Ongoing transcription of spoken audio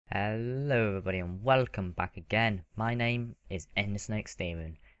Hello everybody and welcome back again. My name is Endersnake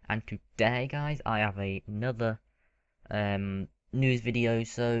Steven, and today guys I have another news video.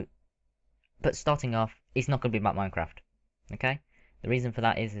 But starting off, it's not going to be about Minecraft, okay? The reason for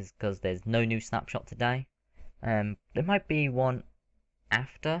that is because there's no new snapshot today. There might be one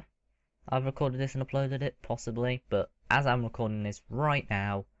after I've recorded this and uploaded it, possibly, but as I'm recording this right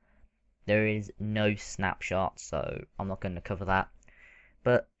now, there is no snapshot, so I'm not going to cover that.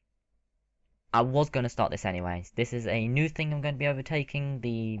 But I was going to start this anyways. This is a new thing I'm going to be overtaking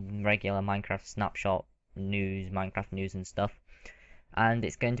the regular Minecraft snapshot news, Minecraft news and stuff. And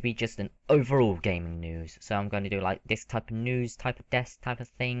it's going to be just an overall gaming news. So I'm going to do like this type of news, type of desk, type of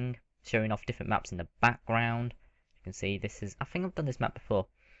thing, showing off different maps in the background. You can see this is, I think I've done this map before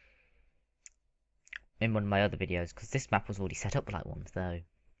in one of my other videos, because this map was already set up like one, so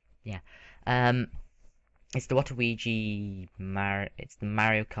yeah. It's the it's the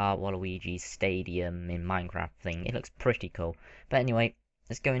Mario Kart Waluigi Stadium in Minecraft thing. It looks pretty cool. But anyway,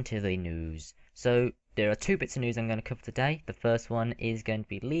 let's go into the news. So, there are two bits of news I'm going to cover today. The first one is going to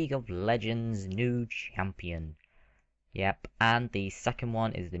be League of Legends new champion. Yep, and the second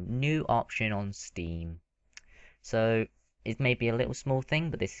one is the new option on Steam. So, it may be a little small thing,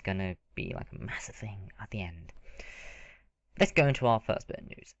 but this is going to be like a massive thing at the end. Let's go into our first bit of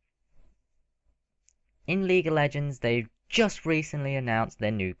news. In League of Legends, they've just recently announced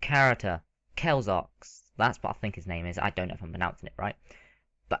their new character, Vel'Koz. That's what I think his name is. I don't know if I'm pronouncing it right.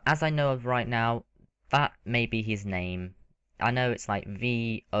 But as I know of right now, that may be his name. I know it's like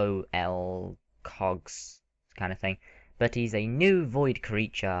V-O-L Cogs kind of thing. But he's a new void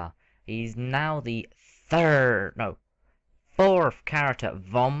creature. He's now the fourth character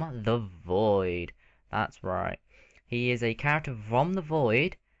from the void. That's right. He is a character from the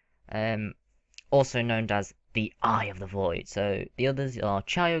void. Also known as the Eye of the Void. So the others are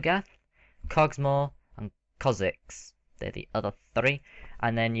Cho'Gath, Cogsmore, and Kha'Zix. They're the other three.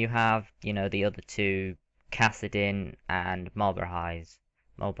 And then you have, the other two, Kassadin and Malbahar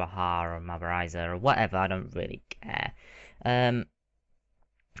or Malbaharizer or whatever, I don't really care.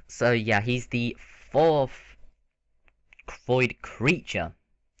 So yeah, he's the fourth void creature.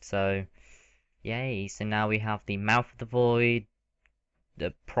 So, yay. So now we have the Mouth of the Void,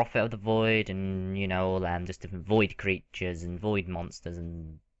 the Prophet of the Void, and all them just different void creatures and void monsters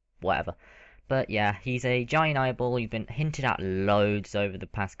and whatever. But yeah, he's a giant eyeball. He's been hinted at loads over the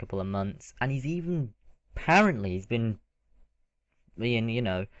past couple of months, and he's even apparently he's been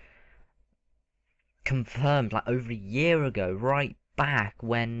being confirmed like over a year ago, right back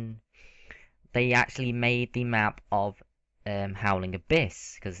when they actually made the map of Howling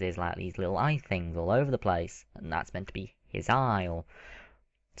Abyss, because there's like these little eye things all over the place, and that's meant to be his eye or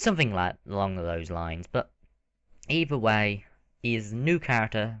something like along those lines. But either way, he is a new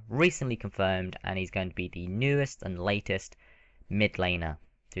character, recently confirmed, and he's going to be the newest and latest mid laner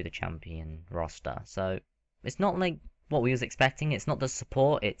to the champion roster. So it's not like what we was expecting. It's not the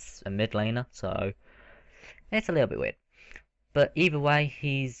support, it's a mid laner, so it's a little bit weird. But either way,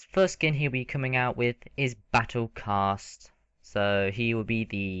 his first skin he'll be coming out with is Battlecast. So he will be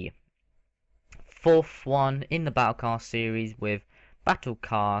the fourth one in the Battlecast series, with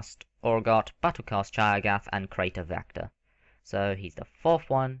Battlecast Orgot, Battlecast Cho'Gath, and Crater Vector. So he's the fourth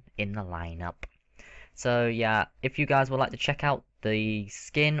one in the lineup. So yeah, if you guys would like to check out the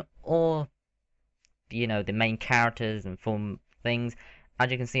skin or the main characters and fun things,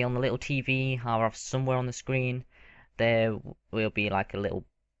 as you can see on the little TV, however, somewhere on the screen, there will be like a little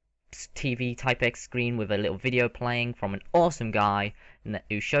TV type X screen with a little video playing from an awesome guy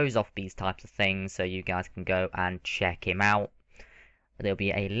who shows off these types of things, so you guys can go and check him out. There'll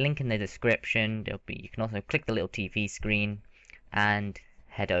be a link in the description. You can also click the little TV screen and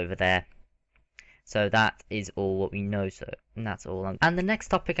head over there. So that is all what we know, and that's all. And the next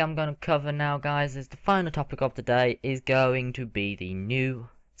topic I'm going to cover now, guys, is the final topic of the day, is going to be the new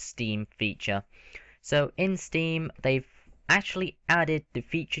Steam feature. So in Steam, they've actually added the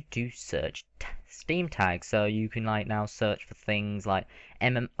feature to search Steam tags. So you can now search for things like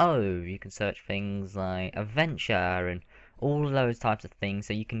MMO, you can search things like adventure and all of those types of things,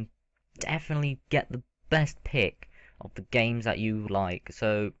 so you can definitely get the best pick of the games that you like.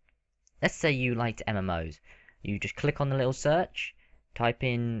 So let's say you liked MMOs, you just click on the little search, type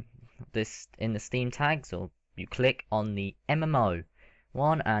in this in the Steam tags, or you click on the MMO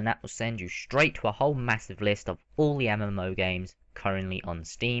one, and that will send you straight to a whole massive list of all the MMO games currently on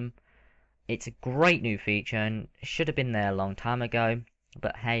Steam. It's a great new feature and it should have been there a long time ago,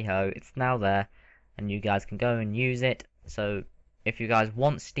 but hey ho, it's now there and you guys can go and use it. So if you guys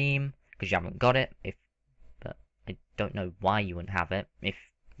want Steam, because you haven't got it, but I don't know why you wouldn't have it. If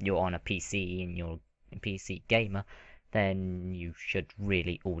you're on a PC and you're a PC gamer, then you should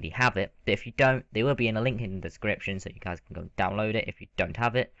really already have it. But if you don't, there will be a link in the description so you guys can go download it if you don't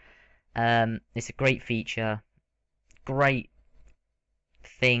have it. It's a great feature, great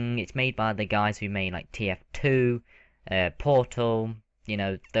thing. It's made by the guys who made like TF2, Portal, you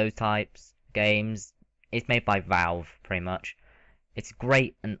know, those types games. It's made by Valve, pretty much. It's a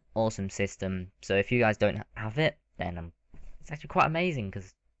great and awesome system. So if you guys don't have it, then it's actually quite amazing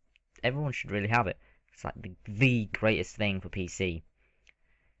because everyone should really have it. It's like the greatest thing for PC.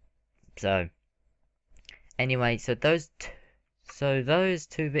 So anyway, so those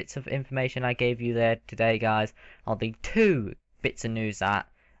two bits of information I gave you there today, guys, are the 2 bits of news that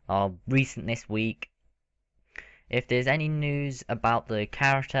are recent this week. If there's any news about the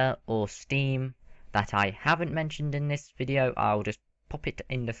character or Steam that I haven't mentioned in this video, I'll just pop it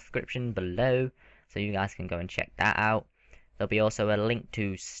in the description below so you guys can go and check that out. There'll be also a link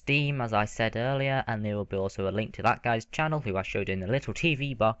to Steam, as I said earlier, and there will be also a link to that guy's channel who I showed in the little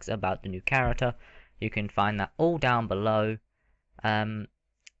TV box about the new character. You can find that all down below.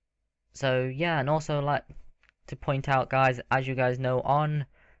 So yeah, and also like to point out, guys, as you guys know, on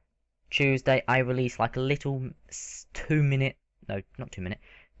Tuesday I released like a little 2-minute, no, not 2 minute,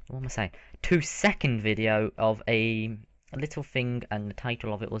 what am I saying, 2-second video of a little thing, and the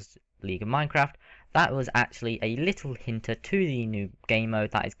title of it was League of Minecraft. That was actually a little hinter to the new game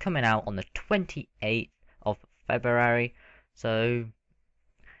mode that is coming out on the 28th of February. So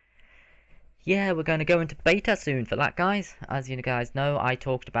yeah, we're going to go into beta soon for that, guys. As you guys know, I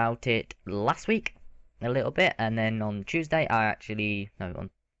talked about it last week a little bit, and then on Tuesday on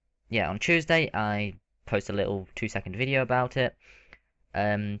Tuesday I posted a little 2-second video about it.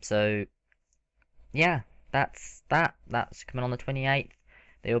 So yeah, that's coming on the 28th.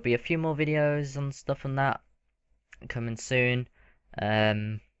 There will be a few more videos on stuff on that coming soon,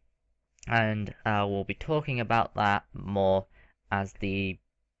 and I will be talking about that more as the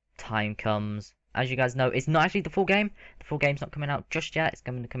time comes. As you guys know, it's not actually the full game. The full game's not coming out just yet. It's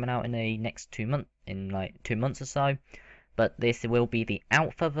going to be coming out in the next 2 months, in like 2 months or so. But this will be the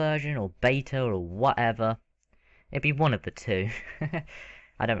alpha version or beta or whatever. It'll be one of the two.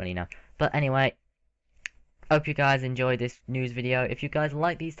 I don't really know. But anyway, hope you guys enjoyed this news video. If you guys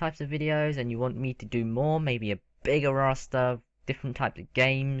like these types of videos and you want me to do more, maybe a bigger roster, different types of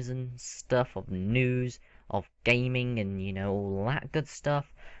games and stuff, of news, of gaming, and you know, all that good stuff,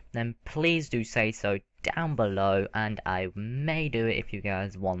 then please do say so down below, and I may do it if you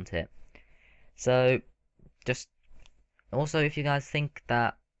guys want it. So just also, if you guys think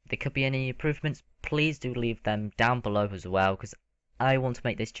that there could be any improvements, please do leave them down below as well, because I want to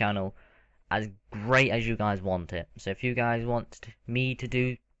make this channel as great as you guys want it. So if you guys want me to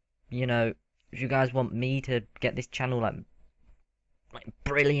do, you know, if you guys want me to get this channel like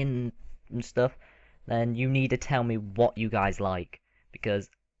brilliant and stuff, then you need to tell me what you guys like, because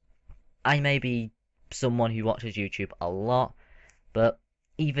I may be someone who watches YouTube a lot, but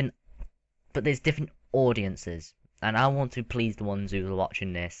there's different audiences, and I want to please the ones who are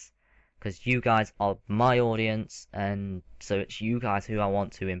watching this, because you guys are my audience, and so it's you guys who I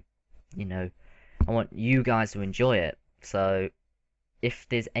want to, you know, I want you guys to enjoy it. So if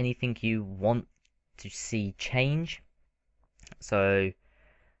there's anything you want to see change, so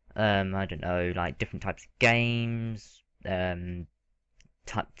I don't know, like different types of games,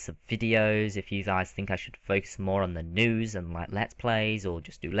 types of videos, if you guys think I should focus more on the news and like let's plays, or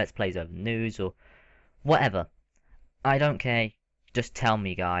just do let's plays over news, or whatever, I don't care, just tell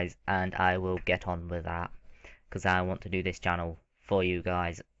me, guys, and I will get on with that, because I want to do this channel for you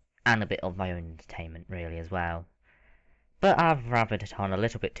guys, and a bit of my own entertainment really as well. But I've rabbited it on a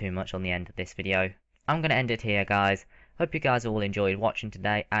little bit too much on the end of this video. I'm going to end it here, guys. Hope you guys all enjoyed watching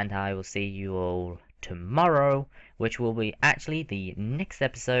today, and I will see you all tomorrow, which will be actually the next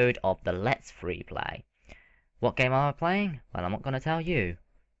episode of the Let's Free Play. What game am I playing? Well, I'm not going to tell you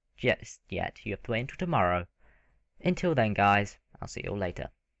just yet. You have to wait until tomorrow. Until then, guys, I'll see you all later.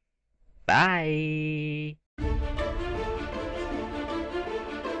 Bye!